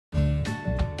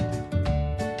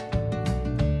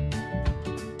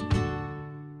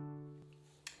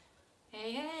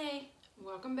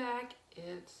welcome back.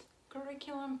 It's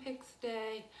Curriculum Picks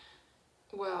Day,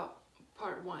 well,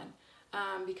 part one,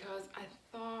 because I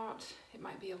thought it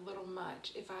might be a little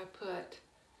much if I put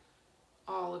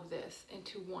all of this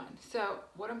into one. So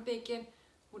what I'm thinking,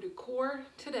 we'll do core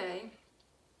today,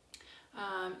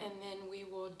 and then we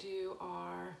will do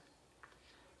our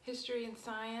history and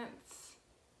science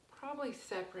probably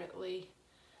separately,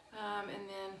 and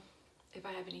then if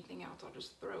I have anything else, I'll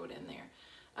just throw it in there.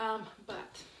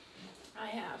 But I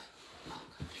have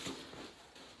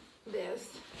this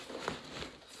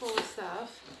full of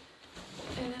stuff,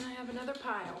 and then I have another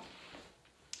pile.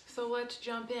 So let's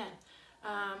jump in.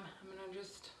 I'm gonna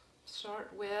just start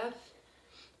with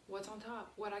what's on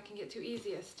top, what I can get to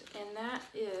easiest, and that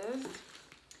is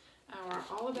our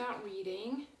All About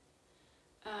Reading,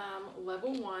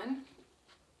 level 1,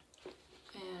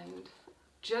 and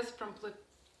just from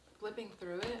flipping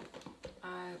through it,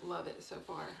 I love it so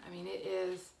far. I mean,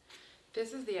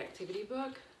 this is the activity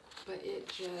book, but it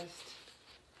just,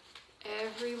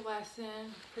 every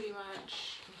lesson, pretty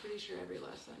much, I'm pretty sure every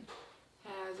lesson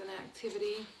has an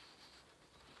activity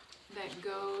that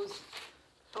goes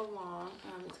along.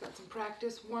 It's got some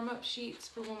practice warm-up sheets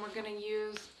for when we're gonna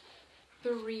use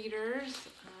the readers.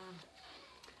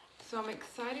 So I'm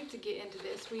excited to get into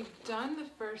this. We've done the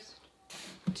first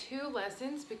 2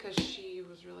 lessons because she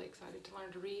was really excited to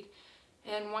learn to read.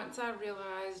 And once I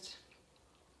realized,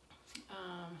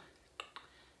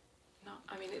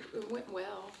 it went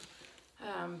well,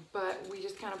 but we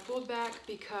just kind of pulled back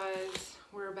because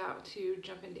we're about to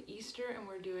jump into Easter and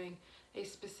we're doing a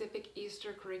specific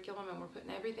Easter curriculum and we're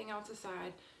putting everything else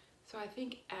aside. So I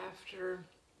think after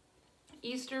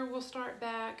Easter we'll start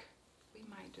back. We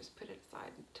might just put it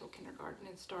aside until kindergarten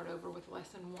and start over with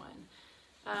lesson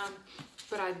 1.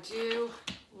 But I do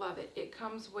love it. It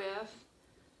comes with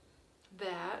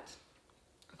that.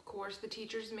 Of course, the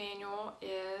teacher's manual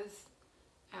is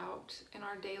out in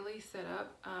our daily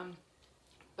setup,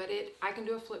 but I can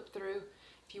do a flip through.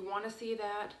 If you want to see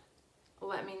that,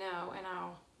 let me know and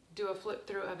I'll do a flip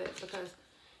through of it, because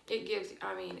it gives,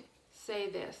 say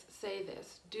this,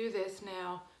 do this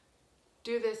now,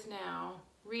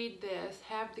 read this,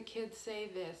 have the kids say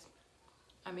this.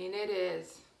 It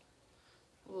is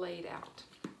laid out.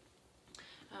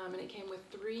 And it came with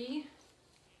 3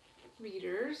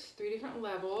 readers, 3 different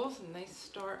levels, and they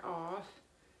start off,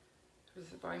 this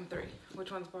is volume 3.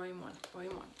 Which one's volume 1?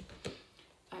 Volume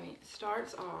 1. It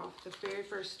starts off, the very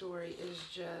first story is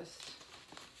just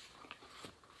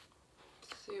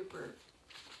super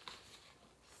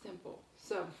simple.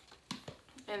 So,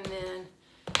 and then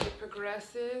it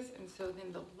progresses, and so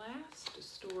then the last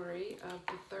story of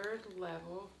the 3rd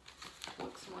level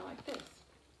looks more like this.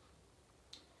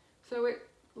 So it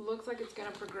looks like it's going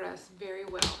to progress very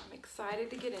well. I'm excited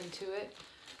to get into it.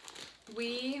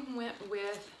 We went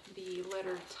with the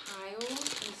letter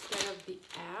tiles instead of the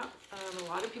app. A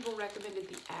lot of people recommended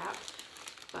the app,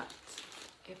 but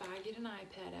if I get an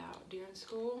iPad out during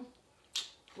school,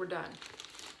 we're done.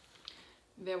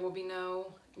 There will be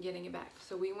no getting it back.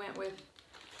 So we went with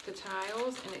the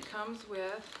tiles, and it comes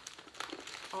with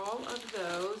all of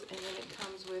those, and then it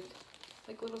comes with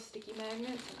like little sticky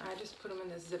magnets, and I just put them in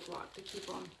this Ziploc to keep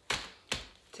them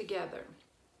together.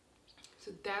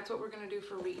 So that's what we're going to do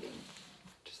for reading.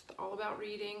 Just All About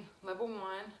Reading, level 1.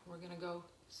 We're going to go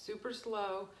super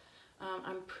slow.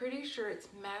 I'm pretty sure it's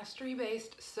mastery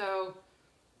based, so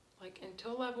like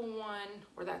until level 1,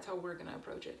 or that's how we're going to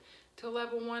approach it. Till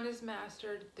level 1 is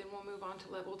mastered, then we'll move on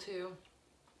to level 2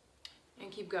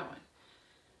 and keep going.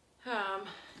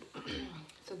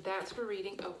 So that's for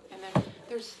reading. Oh, and then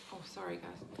there's, sorry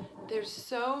guys, there's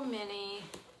so many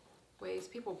ways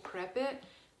people prep it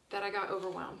that I got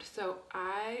overwhelmed. So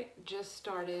I just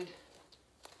started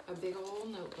a big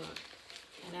old notebook,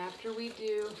 and after we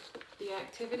do the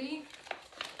activity,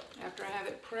 after I have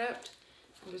it prepped,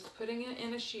 I'm just putting it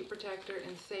in a sheet protector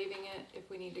and saving it if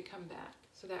we need to come back.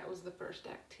 So that was the first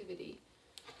activity.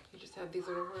 You just have these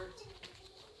little words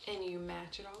and you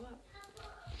match it all up.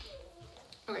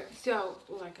 Okay, so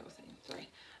like I was saying, sorry.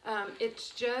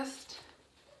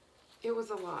 It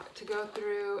was a lot to go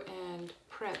through and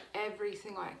prep every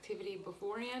single activity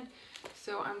beforehand.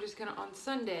 So I'm just gonna, on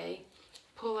Sunday,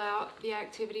 pull out the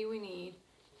activity we need,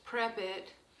 prep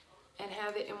it, and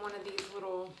have it in one of these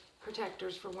little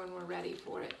protectors for when we're ready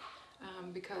for it.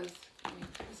 Because,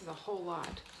 this is a whole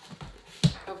lot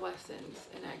of lessons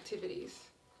and activities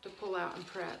to pull out and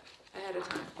prep ahead of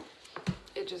time.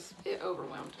 It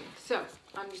overwhelmed me. So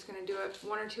I'm just gonna do it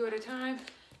 1 or 2 at a time,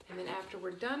 and then after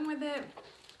we're done with it,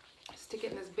 stick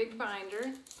it in this big binder,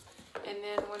 and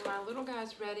then when my little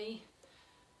guy's ready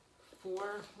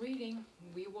for reading,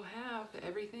 we will have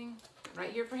everything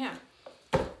right here for him.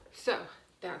 So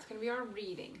that's going to be our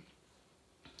reading.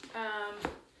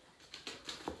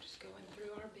 Just going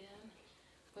through our bin.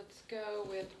 Let's go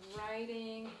with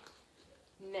writing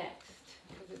next,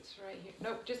 because it's right here.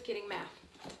 Nope, just kidding, math.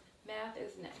 Math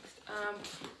is next.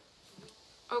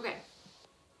 Okay,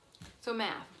 so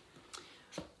math.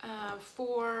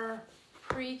 For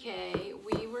pre-K,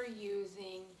 we were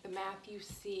using the Math You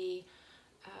See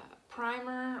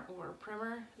primer, or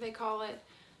primer they call it,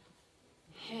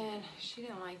 and she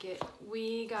didn't like it.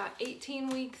 We got 18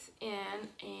 weeks in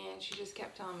and she just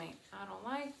kept telling me, I don't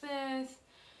like this,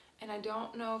 and I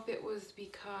don't know if it was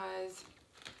because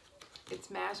it's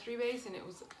mastery based and it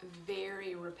was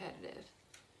very repetitive,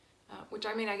 which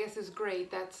I mean, I guess is great,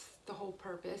 that's the whole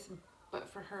purpose, but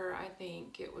for her I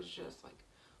think it was just like,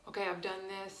 okay, I've done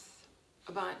this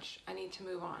a bunch, I need to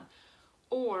move on.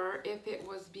 Or if it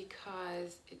was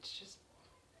because it's just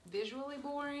visually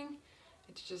boring,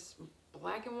 it's just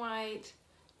black and white,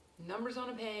 numbers on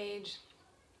a page.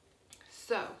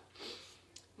 So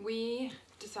we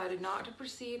decided not to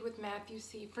proceed with Math You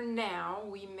See for now.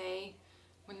 We may,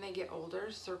 when they get older,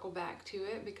 circle back to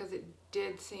it, because it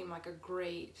did seem like a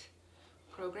great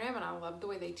program and I love the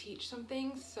way they teach some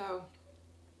things. So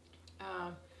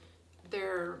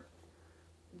their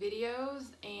videos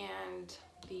and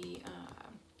the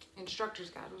instructor's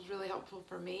guide was really helpful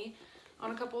for me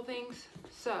on a couple of things.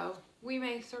 So we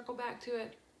may circle back to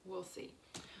it, we'll see.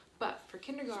 But for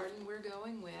kindergarten, we're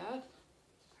going with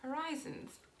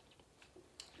Horizons.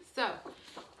 So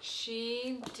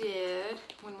she did,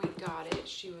 when we got it,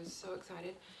 she was so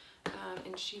excited,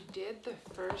 and she did the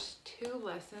first 2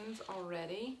 lessons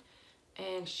already,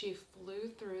 and she flew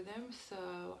through them. So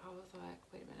I was like,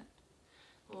 wait a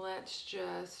minute, let's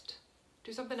just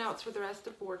do something else for the rest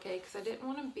of 4K, because I didn't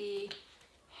want to be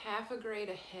half a grade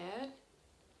ahead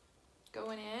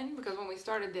going in, because when we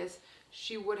started this,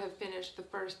 she would have finished the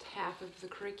first half of the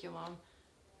curriculum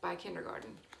by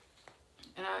kindergarten.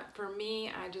 And for me,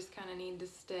 I just kind of need to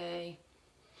stay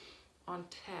on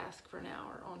task for now,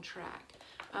 or on track.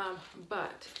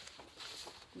 But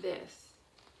this,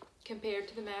 compared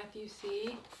to the Math You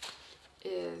See,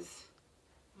 is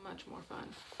much more fun.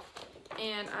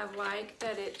 And I like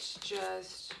that it's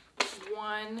just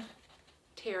one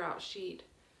tear out sheet,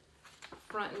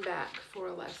 front and back, for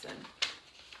a lesson.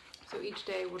 So each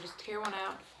day we'll just tear one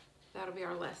out, that'll be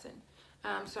our lesson.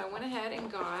 So I went ahead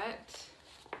and got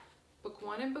book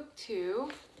 1 and book 2,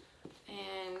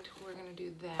 and we're gonna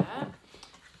do that.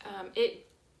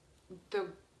 The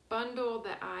bundle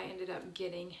that I ended up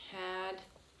getting had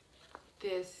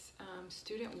this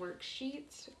student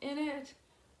worksheets in it,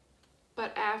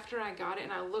 but after I got it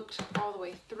and I looked all the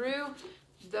way through,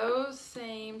 those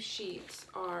same sheets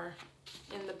are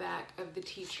in the back of the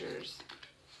teacher's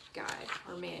guide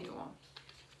or manual.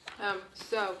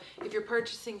 So if you're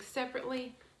purchasing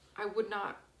separately, I would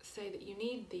not say that you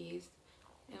need these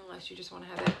unless you just want to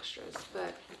have extras.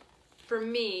 But for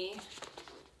me,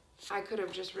 I could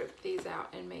have just ripped these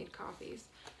out and made copies,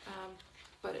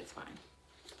 but it's fine.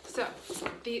 So,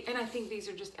 and I think these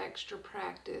are just extra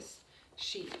practice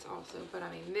sheets also, but I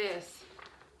mean, this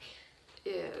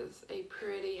is a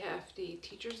pretty hefty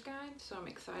teacher's guide, so I'm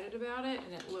excited about it,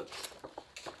 and it looks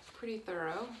pretty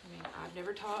thorough. I mean, I've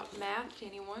never taught math to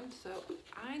anyone, so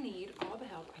I need all the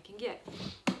help I can get.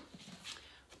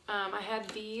 I had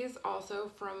these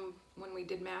also from when we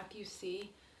did Math You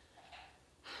See,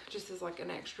 just as like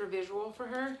an extra visual for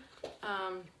her,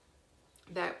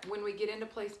 that when we get into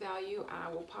place value, I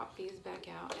will pop these back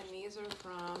out. And these are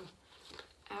from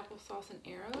Applesauce and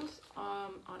Arrows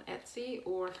on Etsy,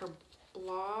 or her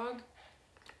blog,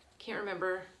 can't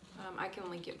remember. I can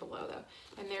link it below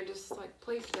though. And they're just like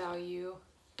place value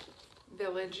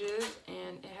villages,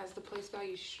 and it has the place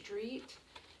value street.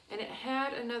 And it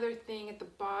had another thing at the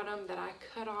bottom that I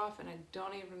cut off, and I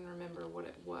don't even remember what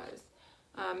it was.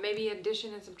 Maybe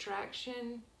addition and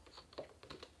subtraction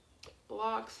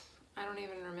blocks. I don't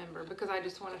even remember, because I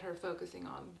just wanted her focusing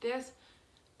on this.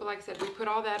 But like I said, we put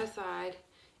all that aside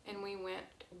and we went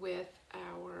with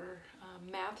our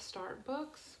math start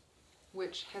books,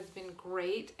 which has been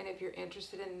great. And if you're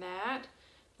interested in that,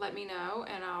 let me know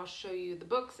and I'll show you the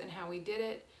books and how we did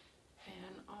it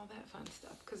and all that fun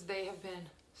stuff, because they have been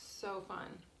so fun.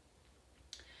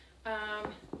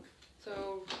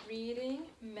 So reading,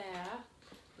 math,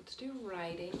 let's do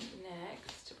writing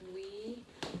next. We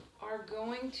are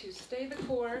going to stay the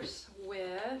course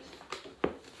with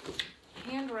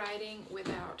handwriting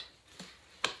without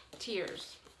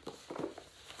tears.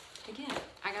 Again,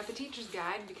 I got the teacher's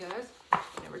guide because I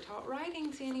never taught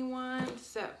writing to anyone,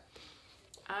 so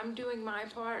I'm doing my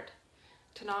part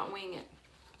to not wing it.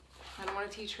 I don't want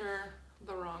to teach her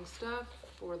the wrong stuff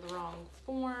for the wrong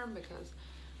form, because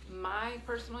my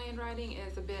personal handwriting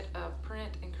is a bit of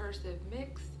print and cursive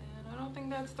mix, and I don't think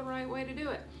that's the right way to do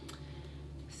it.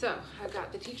 So I've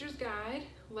got the teacher's guide,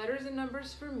 letters and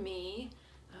numbers for me.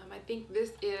 I think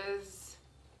this is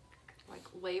like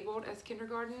labeled as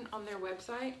kindergarten on their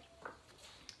website,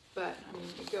 but I mean,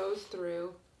 it goes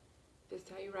through. This is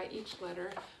how you write each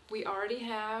letter. We already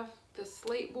have the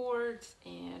slate boards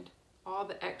and all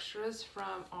the extras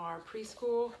from our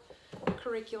preschool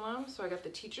curriculum. So I got the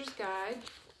teacher's guide.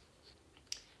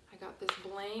 I got this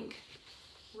blank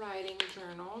writing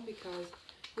journal because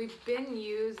we've been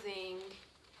using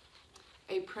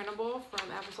a printable from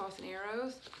Applesauce and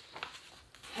Arrows,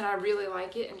 and I really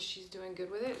like it, and she's doing good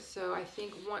with it. So I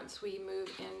think once we move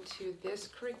into this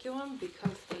curriculum,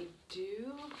 because they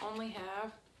do only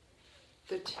have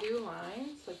the 2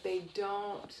 lines, like they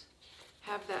don't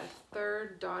have that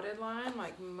 3rd dotted line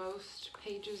like most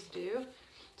pages do.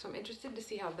 So I'm interested to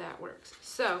see how that works.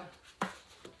 So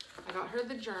I got her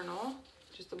the journal,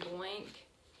 just a blank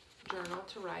journal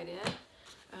to write in.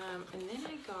 And then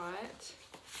I got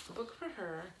a book for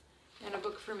her and a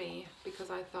book for me,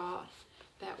 because I thought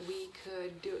that we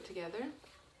could do it together,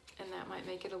 and that might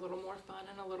make it a little more fun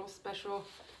and a little special.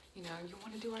 You know, you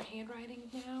want to do our handwriting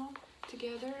now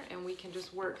together, and we can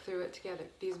just work through it together.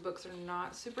 These books are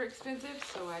not super expensive,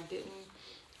 so I didn't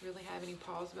really have any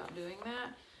pause about doing that.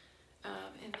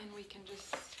 And then we can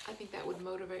just, I think that would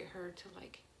motivate her to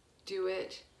like do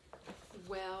it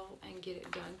well and get it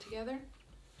done together.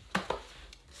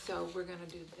 So we're gonna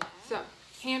do that. So,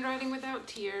 Handwriting Without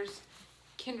Tears,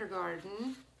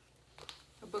 kindergarten,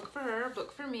 a book for her, a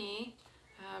book for me,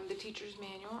 the teacher's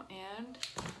manual, and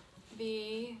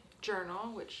the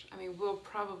journal, which, I mean, we'll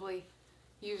probably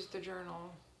use the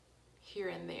journal here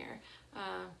and there.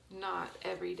 Not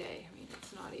every day. I mean,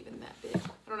 it's not even that big.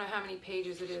 I don't know how many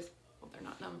pages it is. Well, they're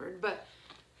not numbered, but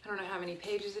I don't know how many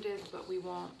pages it is, but we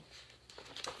won't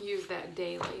use that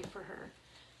daily for her.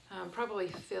 Probably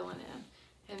filling in.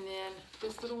 And then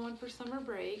this little one for summer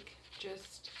break,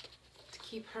 just to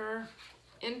keep her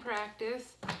in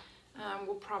practice.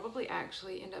 We'll probably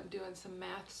actually end up doing some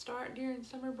math start during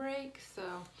summer break. So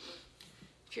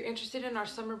if you're interested in our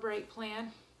summer break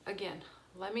plan, again,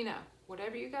 let me know.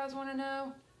 Whatever you guys want to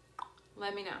know,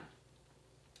 let me know.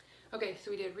 Okay,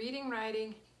 so we did reading,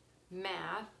 writing,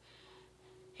 math,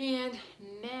 and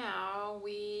now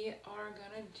we are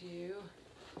gonna do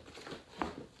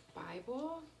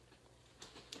Bible.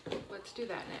 Let's do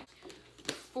that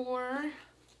next. For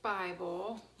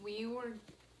Bible, we were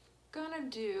gonna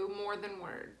do more than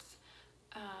words.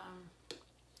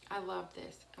 I love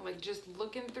this. Like, just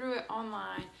looking through it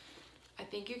online, I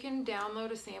think you can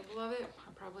download a sample of it.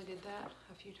 I probably did that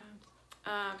a few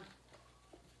times.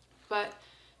 But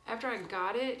after I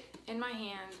got it in my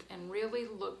hand and really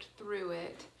looked through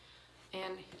it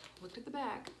and looked at the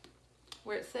back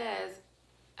where it says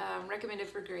recommended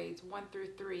for grades 1 through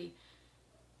 3,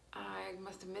 I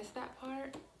must have missed that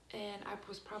part, and I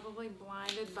was probably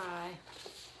blinded by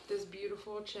this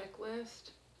beautiful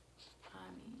checklist. I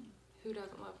mean, who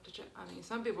doesn't love to check? I mean,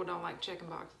 some people don't like checking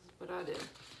boxes, but I do.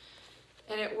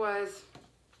 And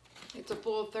it's a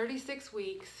full 36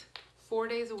 weeks, 4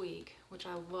 days a week, which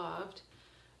I loved.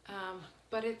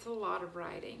 But it's a lot of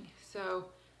writing. So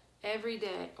every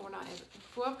day, or not every,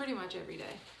 well, pretty much every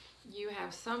day, you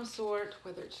have some sort,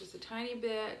 whether it's just a tiny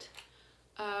bit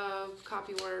of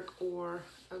copy work or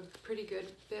a pretty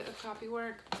good bit of copy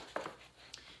work.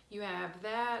 You have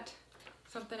that,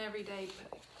 something every day,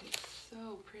 but it's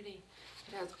so pretty.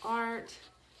 It has art,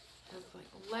 it has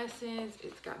like lessons,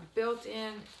 it's got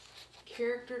built-in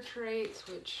character traits,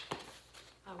 which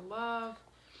I love.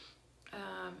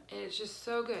 And it's just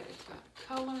so good. It's got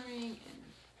coloring and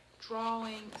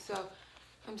drawing. So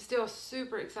I'm still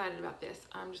super excited about this.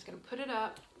 I'm just gonna put it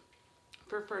up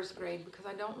for first grade because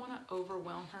I don't want to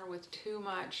overwhelm her with too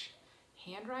much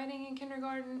handwriting in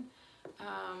kindergarten.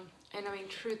 And I mean,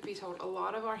 truth be told, a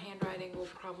lot of our handwriting will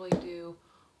probably do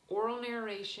oral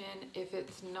narration if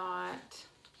it's not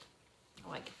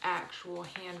like actual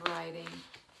handwriting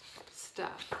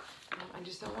stuff. I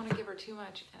just don't want to give her too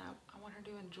much, and I want her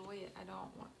to enjoy it. I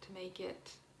don't want to make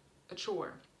it a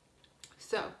chore.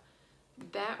 So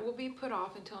that will be put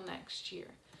off until next year.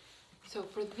 So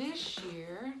for this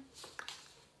year,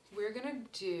 we're gonna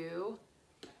do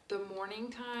the morning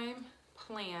time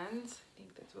plans. I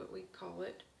think that's what we call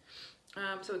it.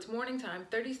 So it's morning time,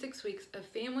 36 weeks of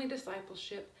family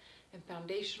discipleship and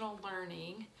foundational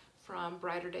learning from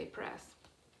Brighter Day Press.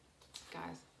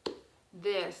 Guys,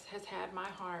 this has had my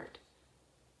heart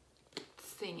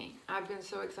singing. I've been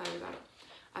so excited about it.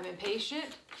 I'm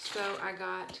impatient, so I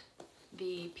got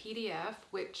the PDF,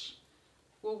 which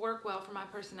will work well for my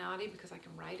personality because I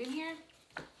can write in here.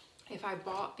 If I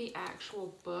bought the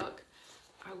actual book,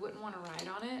 I wouldn't want to write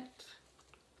on it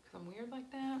because I'm weird like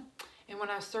that. And when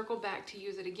I circle back to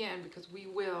use it again, because we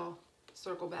will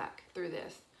circle back through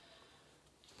this,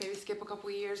 maybe skip a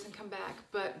couple years and come back,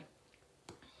 but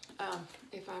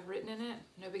if I've written in it,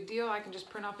 no big deal. I can just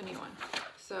print off a new one.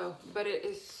 So, but it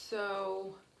is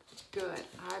so good.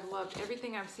 I've loved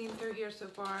everything I've seen through here so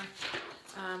far.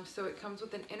 So it comes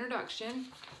with an introduction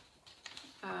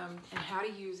and how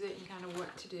to use it and kind of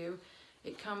what to do.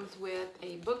 It comes with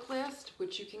a book list,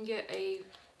 which you can get a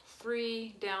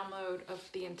free download of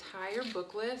the entire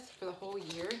book list for the whole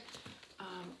year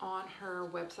on her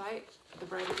website, the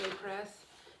Brighter Day Press,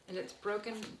 and it's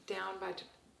broken down by,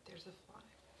 there's a fly.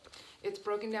 It's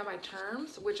broken down by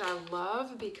terms, which I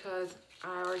love because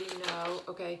I already know,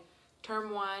 okay, term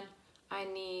 1, I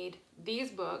need these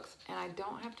books, and I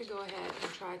don't have to go ahead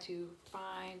and try to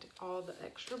find all the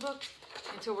extra books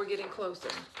until we're getting closer.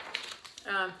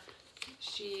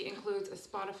 She includes a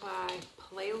Spotify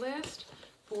playlist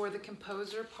for the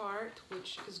composer part,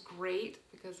 which is great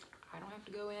because I don't have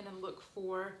to go in and look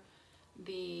for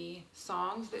the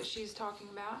songs that she's talking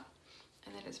about.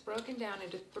 And then it's broken down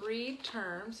into 3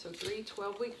 terms, so 3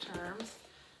 12-week terms.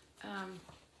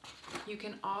 You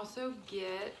can also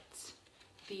get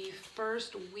the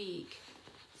first week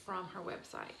from her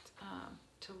website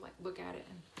to like look at it.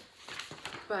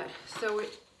 But so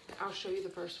I'll show you the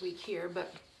first week here.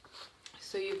 But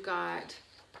so you've got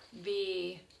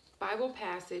the Bible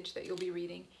passage that you'll be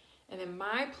reading, and then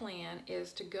my plan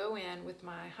is to go in with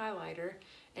my highlighter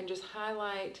and just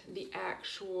highlight the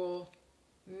actual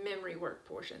memory work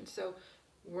portion. So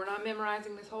we're not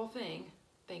memorizing this whole thing,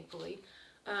 thankfully.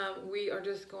 We are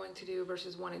just going to do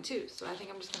verses 1 and 2. So I think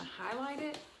I'm just going to highlight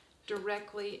it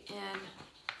directly in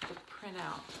the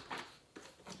printout.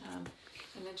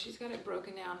 And then she's got it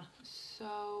broken down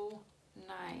so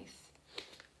nice.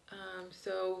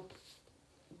 So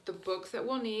the books that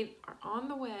we'll need are on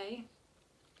the way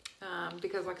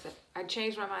because, like I said, I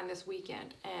changed my mind this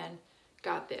weekend and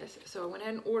got this. So I went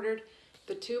ahead and ordered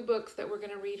the 2 books that we're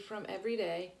going to read from every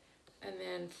day, and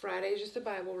then Friday is just a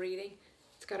Bible reading.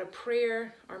 It's got a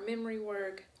prayer, our memory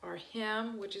work, our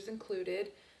hymn, which is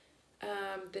included,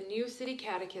 the New City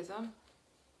Catechism.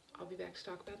 I'll be back to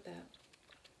talk about that.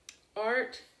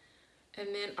 Art, and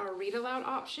then our read aloud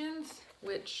options,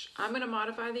 which I'm going to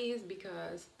modify these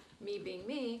because me being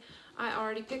me, I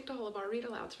already picked all of our read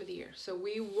alouds for the year. So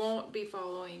we won't be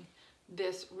following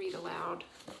this read aloud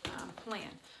plan.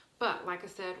 But like I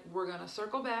said, we're going to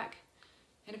circle back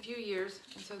in a few years,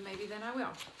 and so maybe then I will.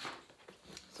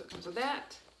 So it comes with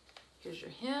that. Here's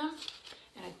your hymn.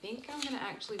 And I think I'm going to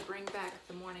actually bring back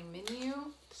the morning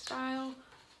menu style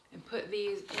and put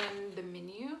these in the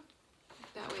menu.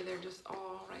 That way they're just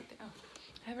all right there. Oh,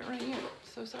 I have it right here.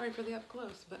 So sorry for the up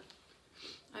close, but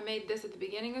I made this at the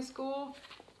beginning of school,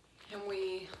 and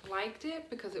we liked it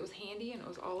because it was handy and it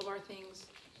was all of our things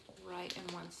right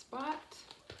in one spot.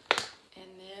 And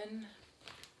then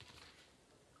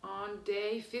on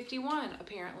day 51,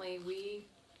 apparently, we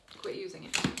quit using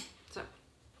it. So,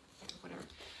 whatever.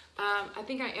 I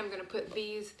think I am going to put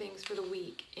these things for the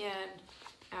week in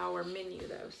our menu,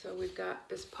 though. So we've got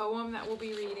this poem that we'll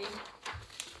be reading,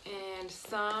 and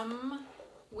some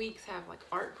weeks have like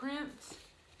art prints,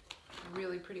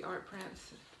 really pretty art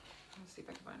prints. Let's see if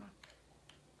I can find one.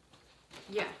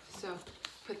 Yeah, so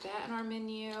put that in our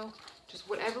menu. Just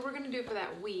whatever we're going to do for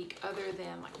that week, other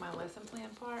than like my lesson plan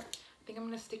part, I think I'm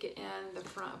going to stick it in the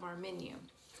front of our menu.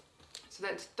 So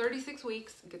that's 36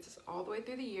 weeks, it gets us all the way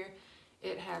through the year.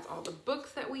 It has all the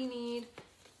books that we need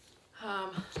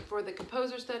for the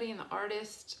composer study and the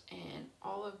artist and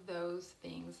all of those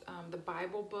things, the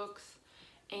Bible books,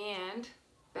 and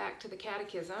back to the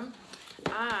catechism.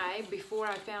 Before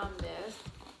I found this,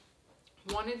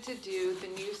 wanted to do the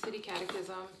New City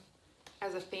Catechism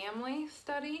as a family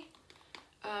study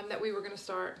that we were going to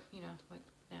start, you know, like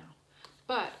now.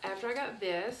 But after I got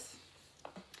this,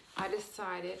 I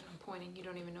decided, I'm pointing, you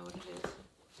don't even know what it is.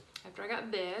 After I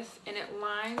got this, and it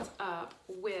lines up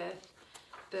with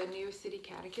the New City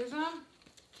Catechism,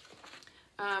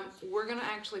 we're going to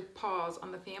actually pause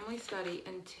on the family study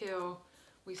until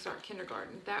we start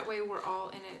kindergarten. That way we're all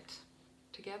in it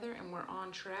together and we're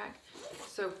on track.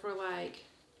 So for like,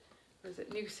 what is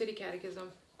it, New City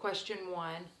Catechism, question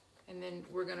 1, and then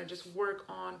we're going to just work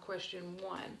on question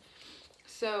 1.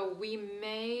 So we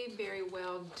may very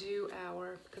well do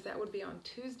our, because that would be on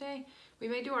Tuesday, we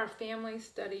may do our family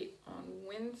study on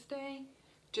Wednesday,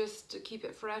 just to keep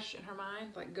it fresh in her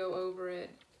mind, like go over it.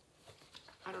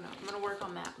 I don't know, I'm going to work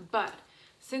on that. But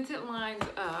since it lines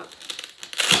up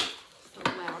the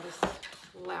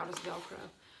loudest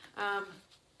Velcro.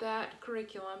 That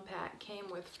curriculum pack came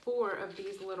with 4 of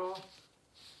these little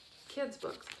kids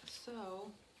books. So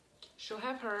she'll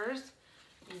have hers,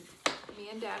 me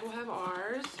and Dad will have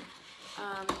ours,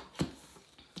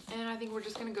 and I think we're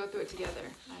just gonna go through it together.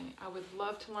 I would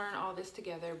love to learn all this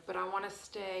together, but I wanna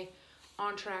stay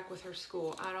on track with her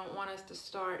school. I don't want us to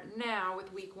start now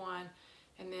with week 1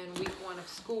 and then week 1 of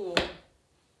school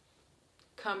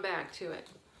come back to it,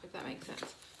 if that makes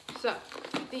sense. So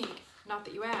I think, not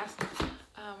that you asked,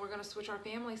 we're going to switch our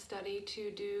family study to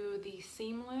do the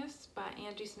Seamless by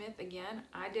Angie Smith again.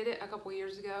 I did it a couple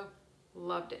years ago,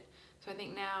 loved it. So I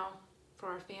think now for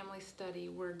our family study,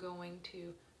 we're going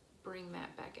to bring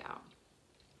that back out.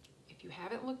 If you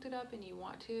haven't looked it up and you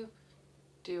want to,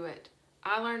 do it.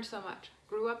 I learned so much.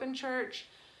 Grew up in church,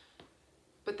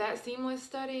 but that Seamless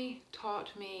study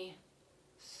taught me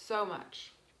so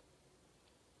much.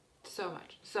 So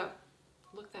much. So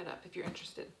look that up if you're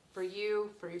interested. For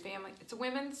you, for your family. It's a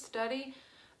women's study.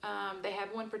 They have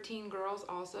one for teen girls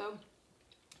also,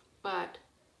 but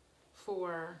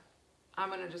I'm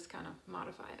gonna just kind of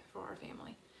modify it for our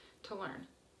family to learn.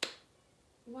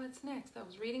 What's next? That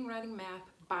was reading, writing, math,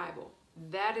 Bible.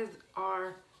 That is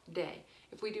our day.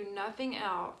 If we do nothing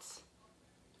else,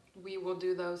 we will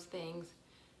do those things.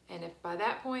 And if by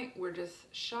that point we're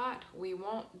just shot, we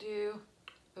won't do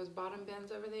those bottom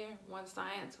bins over there. One's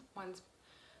science, one's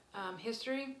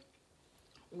history.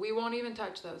 We won't even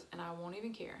touch those, and I won't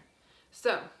even care.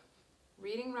 So,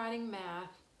 reading, writing,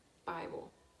 math,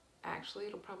 Bible. Actually,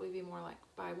 it'll probably be more like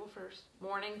Bible first.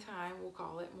 Morning time, we'll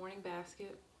call it. Morning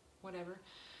basket, whatever.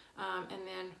 And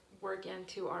then work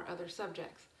into our other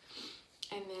subjects.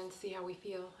 And then see how we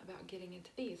feel about getting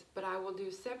into these. But I will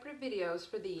do separate videos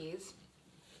for these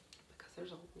because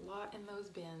there's a lot in those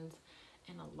bins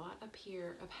and a lot up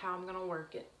here of how I'm gonna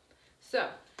work it. So,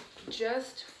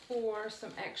 just for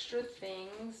some extra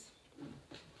things,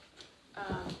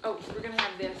 oh, we're gonna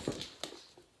have this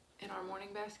in our morning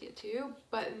basket too,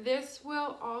 but this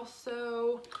will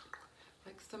also,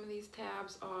 like some of these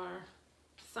tabs are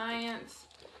science,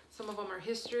 some of them are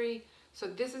history, so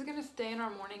this is gonna stay in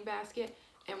our morning basket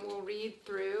and we'll read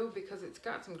through because it's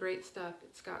got some great stuff.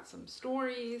 It's got some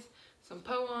stories, some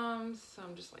poems,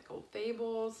 some just like old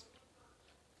fables,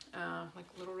 like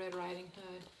Little Red Riding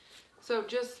Hood. So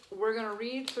we're gonna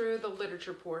read through the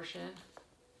literature portion,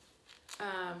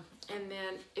 and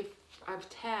then if I've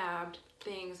tabbed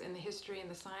things in the history and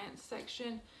the science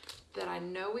section that I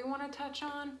know we wanna touch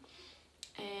on,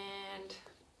 and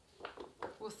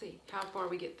we'll see how far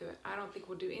we get through it. I don't think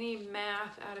we'll do any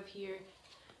math out of here,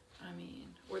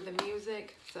 or the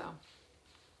music, so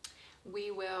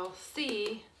we will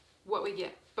see what we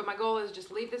get. But my goal is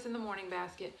just leave this in the morning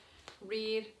basket,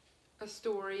 read a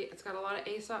story. It's got a lot of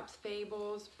Aesop's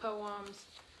fables, poems,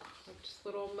 like just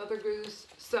little Mother Goose.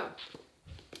 So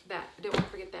that, I didn't want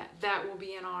to forget that. That will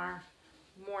be in our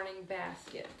morning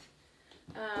basket.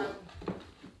 And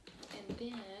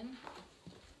then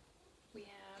we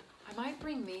have, I might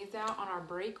bring these out on our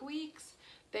break weeks.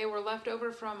 They were left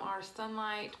over from our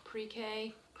Sunlight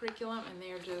pre-K curriculum, and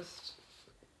they're just,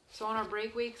 so on our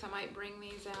break weeks, I might bring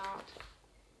these out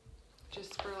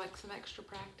just for like some extra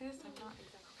practice. I'm not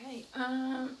exactly,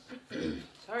 okay,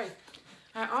 sorry.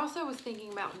 I also was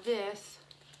thinking about this.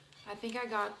 I think I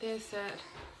got this at,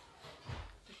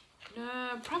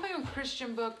 probably on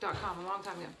christianbook.com a long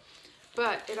time ago.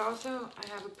 But it also, I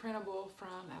have a printable from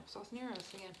Applesauce and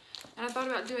Arrows again. And I thought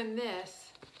about doing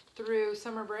this through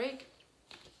summer break.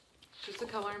 Just a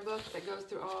coloring book that goes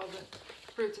through all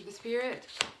the fruits of the Spirit.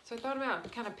 So I thought about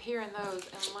kind of pairing those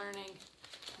and learning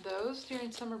those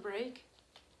during summer break.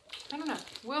 I don't know,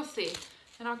 we'll see.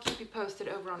 And I'll keep you posted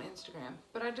over on Instagram.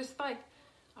 But I just like,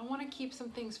 I want to keep some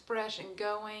things fresh and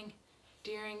going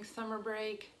during summer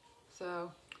break.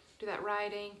 So do that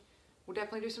writing. We'll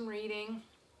definitely do some reading.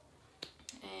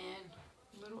 And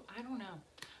little, I don't know.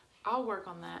 I'll work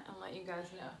on that and let you guys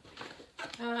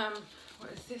know.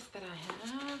 What is this that I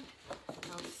have?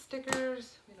 Oh,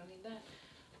 stickers. We don't need that.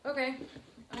 Okay.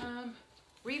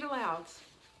 Read alouds.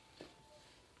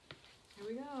 Here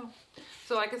we go.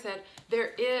 So like I said,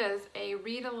 there is a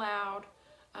read aloud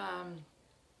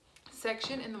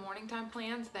section in the morning time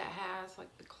plans that has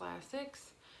like the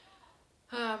classics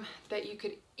that you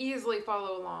could easily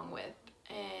follow along with.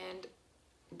 And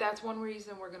that's one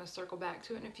reason we're going to circle back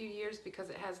to it in a few years, because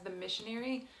it has the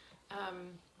missionary,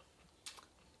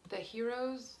 the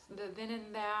heroes, the Then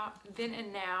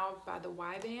and Now by the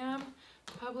YBAM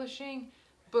Publishing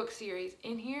book series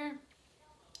in here.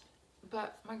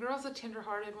 But my girl's a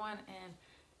tender-hearted one, and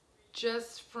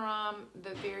just from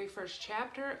the very first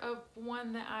chapter of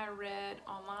one that I read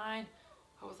online,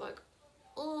 I was like,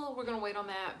 oh, we're gonna wait on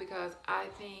that because I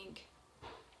think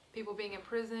people being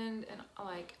imprisoned and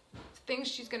like things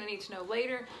she's gonna need to know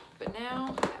later. But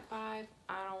now at 5,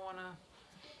 I don't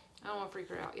wanna freak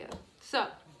her out yet. So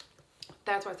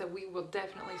that's why I said we will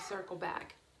definitely circle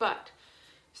back. But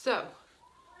so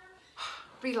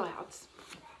read alouds.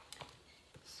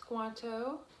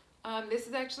 Squanto. This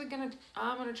is actually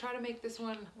I'm gonna try to make this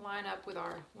one line up with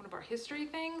one of our history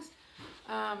things,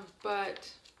 but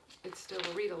it's still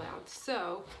a read aloud.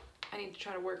 So I need to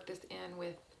try to work this in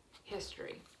with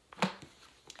history.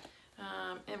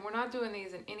 And we're not doing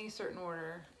these in any certain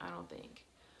order, I don't think.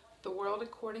 The World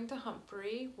According to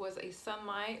Humphrey was a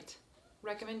Sunlight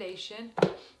recommendation.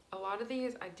 A lot of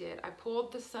these I did. I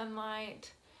pulled the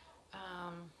Sunlight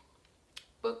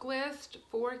book list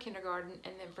for kindergarten,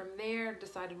 and then from there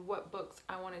decided what books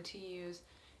I wanted to use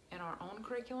in our own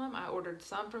curriculum. I ordered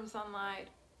some from Sunlight,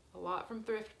 a lot from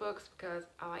thrift books because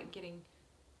I like getting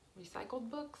recycled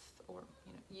books or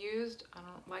used. I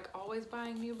don't like always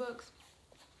buying new books.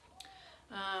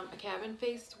 A Cabin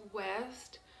Faced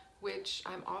West, which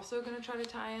I'm also going to try to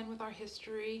tie in with our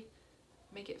history,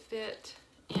 make it fit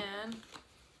in.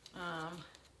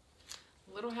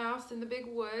 Little House in the Big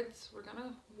Woods, we're going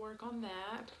to work on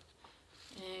that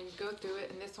and go through it.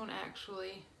 And this one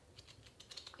actually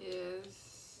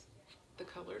is the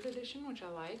colored edition, which I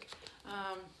like.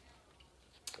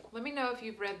 Let me know if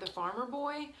you've read The Farmer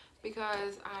Boy,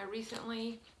 because I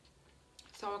recently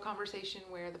saw a conversation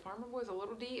where The Farmer Boy is a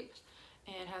little deep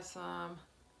and has some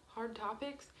hard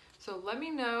topics. So let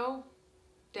me know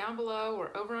down below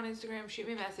or over on Instagram, shoot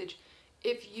me a message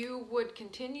if you would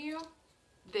continue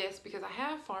this, because I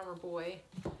have Farmer Boy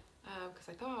because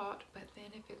I thought, but then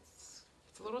if it's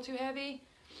a little too heavy,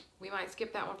 we might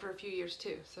skip that one for a few years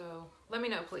too. So let me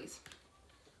know, please.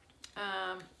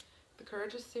 The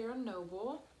Courage of Sarah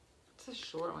Noble. It's a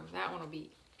short one. That one will be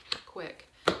quick.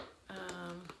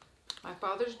 My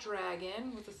Father's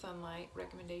Dragon was a Sunlight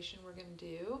recommendation we're going to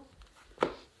do.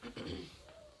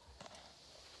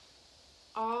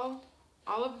 All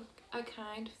of a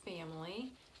Kind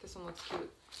Family. This one looks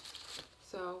cute.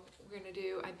 So we're going to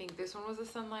do, I think this one was a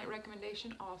Sunlight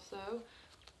recommendation also.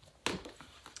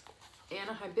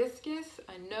 Anna Hibiscus.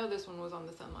 I know this one was on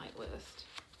the Sunlight list.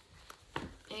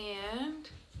 And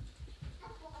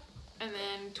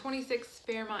then 26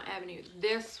 Fairmont Avenue.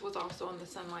 This was also on the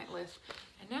Sunlight list.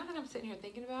 And now that I'm sitting here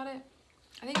thinking about it,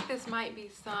 I think this might be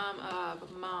some of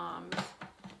Mom's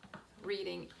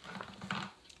reading,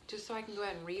 just so I can go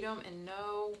ahead and read them and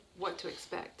know what to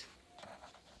expect.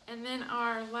 And then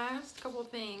our last couple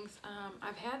things,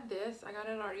 I've had this. I got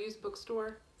it at our used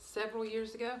bookstore several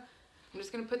years ago. I'm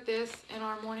just going to put this in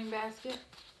our morning basket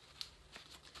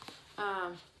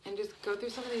and just go through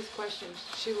some of these questions.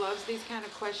 She loves these kind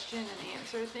of question and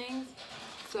answer things.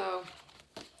 So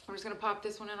I'm just going to pop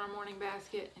this one in our morning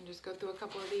basket and just go through a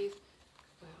couple of these.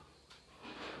 Well,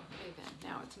 okay then.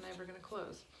 Now it's never going to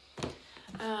close.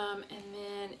 And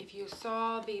then if you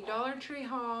saw the Dollar Tree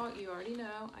haul, you already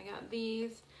know I got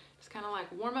these. It's kind of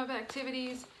like warm-up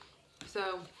activities.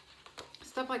 So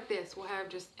stuff like this we'll have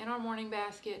just in our morning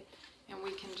basket, and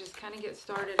we can just kind of get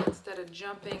started instead of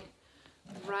jumping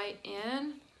right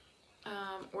in.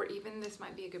 Or even this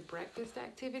might be a good breakfast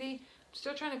activity. I'm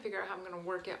still trying to figure out how I'm going to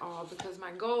work it all, because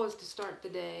my goal is to start the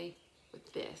day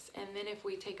with this. And then if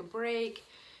we take a break,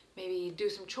 maybe do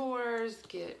some chores,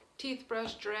 get teeth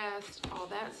brushed, dressed, all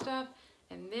that stuff,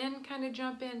 and then kind of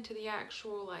jump into the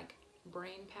actual like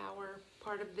brain power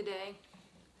part of the day.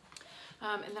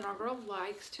 And then our girl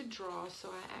likes to draw, so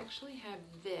I actually have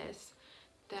this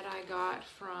that I got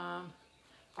from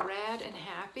Rad and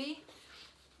Happy.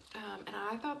 And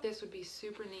I thought this would be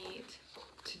super neat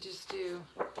to just do,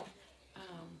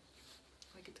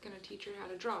 like it's going to teach her how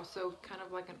to draw. So kind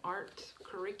of like an art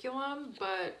curriculum,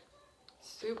 but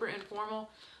super informal.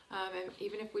 And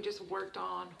even if we just worked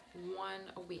on one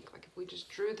a week, like if we just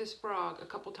drew this frog a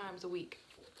couple times a week,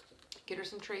 get her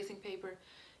some tracing paper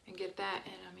and get that,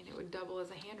 and I mean it would double as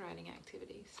a handwriting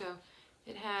activity. So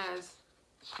it has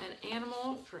an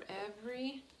animal for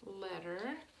every letter,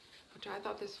 which I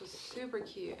thought this was super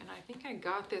cute, and I think I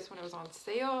got this when it was on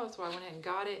sale, so I went ahead and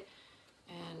got it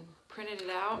and printed it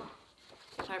out.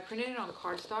 And I printed it on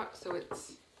cardstock, so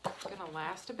it's gonna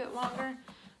last a bit longer.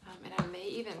 And I may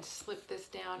even slip this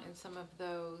down in some of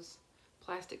those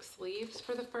plastic sleeves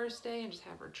for the first day and just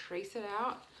have her trace it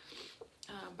out.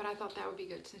 But I thought that would be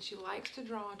good since she likes to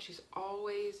draw and she's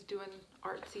always doing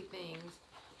artsy things.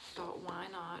 I thought, why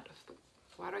not?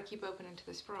 Why do I keep opening to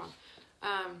this frog?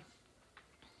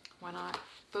 Why not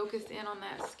focus in on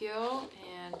that skill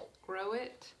and grow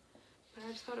it? But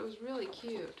I just thought it was really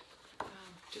cute.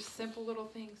 Just simple little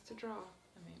things to draw.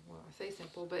 well, I say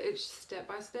simple, but it's step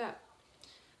by step.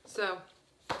 So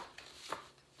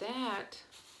that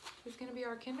is going to be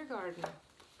our kindergarten.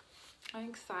 I'm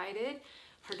excited.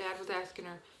 Her dad was asking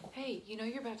her, hey, you know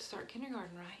you're about to start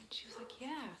kindergarten, right? She was like,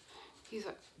 yeah. He's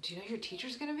like, do you know who your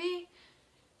teacher's going to be?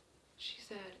 She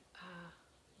said,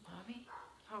 Mommy?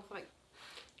 I was like,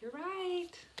 you're right.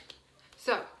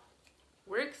 So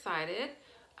we're excited.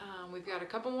 We've got a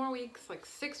couple more weeks, like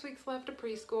 6 weeks left of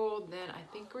preschool. Then I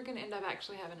think we're going to end up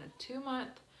actually having a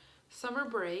 2-month summer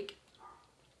break.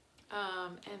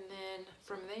 And then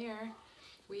from there,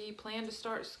 we plan to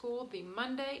start school the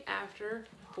Monday after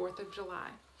 4th of July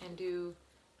and do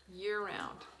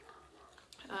year-round.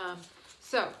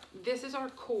 So this is our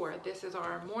core. This is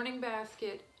our morning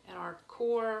basket and our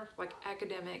core, like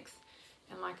academics.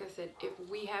 And like I said, if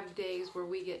we have days where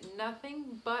we get nothing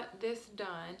but this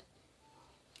done,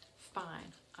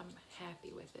 fine. I'm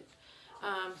happy with it.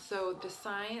 So the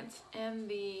science and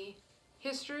the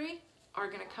history are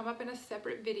going to come up in a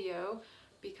separate video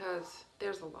because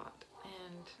there's a lot.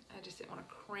 And I just didn't want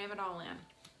to cram it all in.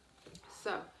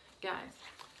 So, guys,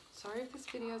 sorry if this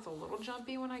video is a little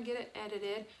jumpy when I get it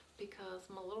edited because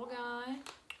my little guy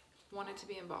wanted to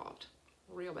be involved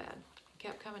real bad. He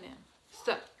kept coming in.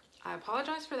 So, I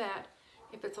apologize for that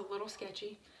if it's a little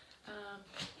sketchy.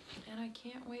 And I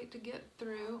can't wait to get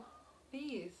through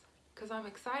these because I'm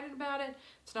excited about it.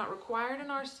 It's not required in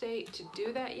our state to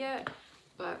do that yet,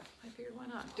 but I figured why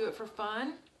not? Do it for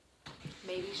fun.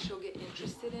 Maybe she'll get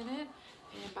interested in it,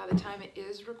 and by the time it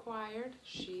is required,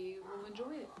 she will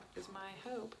enjoy it, is my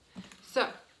hope. So,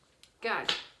 guys,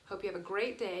 hope you have a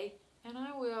great day, and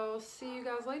I will see you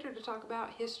guys later to talk about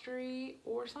history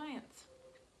or science.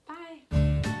 Bye.